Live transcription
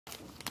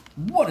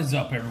What is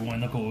up,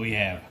 everyone? Look what we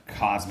have.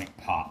 Cosmic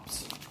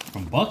Pops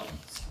from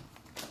Buc-ee's.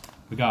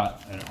 We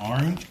got an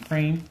orange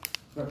cream.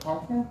 Is that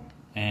popcorn?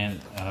 And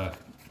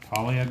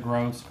probably a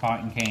gross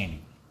cotton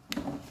candy.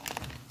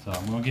 So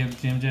I'm going to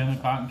give Jim a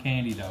cotton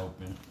candy to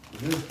open.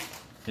 It is.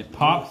 It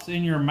pops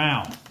in your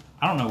mouth.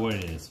 I don't know what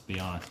it is, to be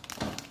honest.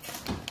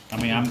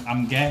 I mean,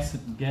 I'm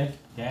guessing it's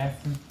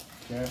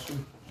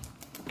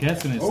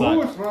Oh,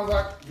 like... it smells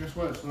like, guess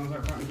what? It smells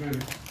like cotton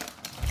candy.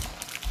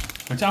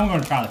 Which I'm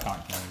going to try the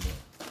cotton candy.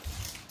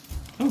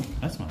 Ooh,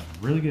 that smells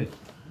really good.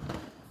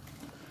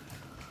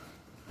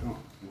 Oh,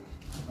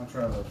 I'll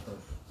try those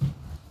first.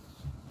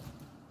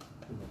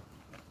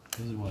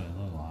 This is what it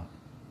looks like.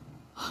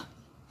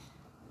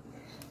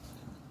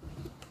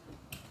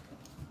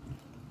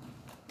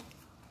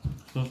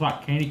 So it's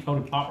like candy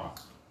coated Pop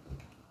Rocks.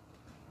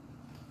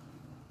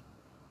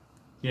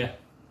 Yeah.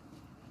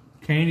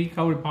 Candy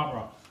coated Pop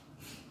Rocks.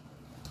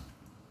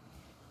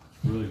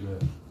 Really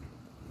good.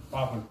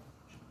 Popping.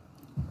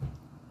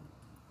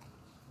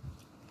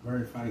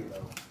 Very faint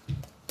though.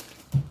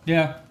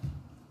 Yeah.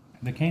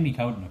 The candy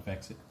coating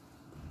affects it.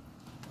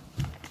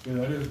 Yeah,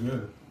 that is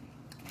good.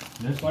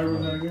 This Flavor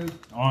is that again?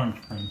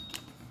 Orange cream.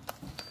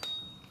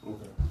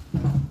 Okay.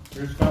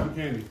 Here's cotton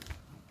candy.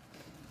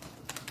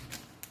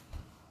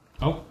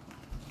 Oh.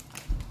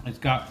 It's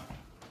got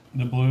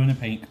the blue and the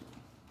pink.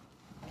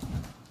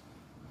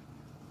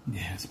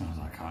 Yeah, it smells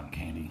like cotton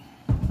candy.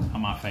 Not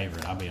my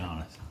favorite, I'll be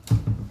honest.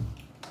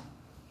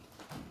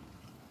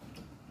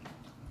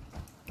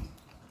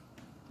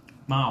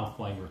 Mild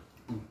flavor.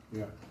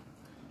 Yeah.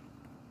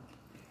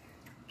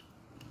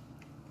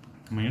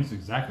 I mean, it's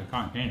exactly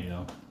cotton candy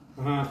though.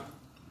 Uh-huh.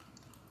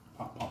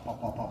 Pop, pop, pop,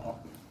 pop, pop,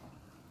 pop.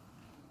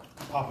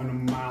 Pop in the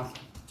mouth.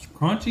 It's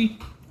crunchy.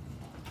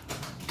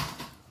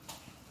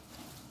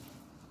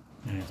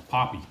 And it's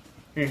poppy.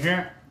 Can you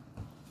hear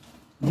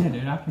it? Yeah,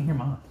 dude, I can hear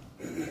mine.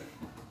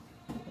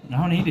 I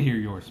don't need to hear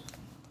yours.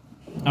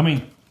 I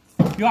mean,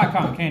 if you like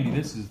cotton candy,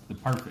 this is the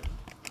perfect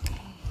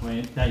way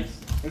it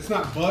tastes. It's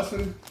not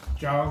busting,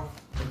 Joe.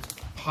 It's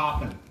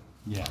popping.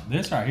 Yeah,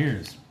 this right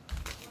here is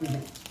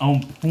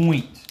on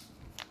point.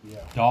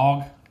 Yeah.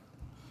 Dog.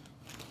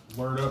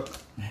 Word up.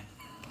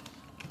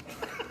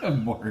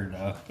 Word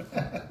up.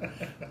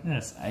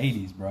 That's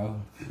 80s,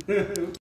 bro.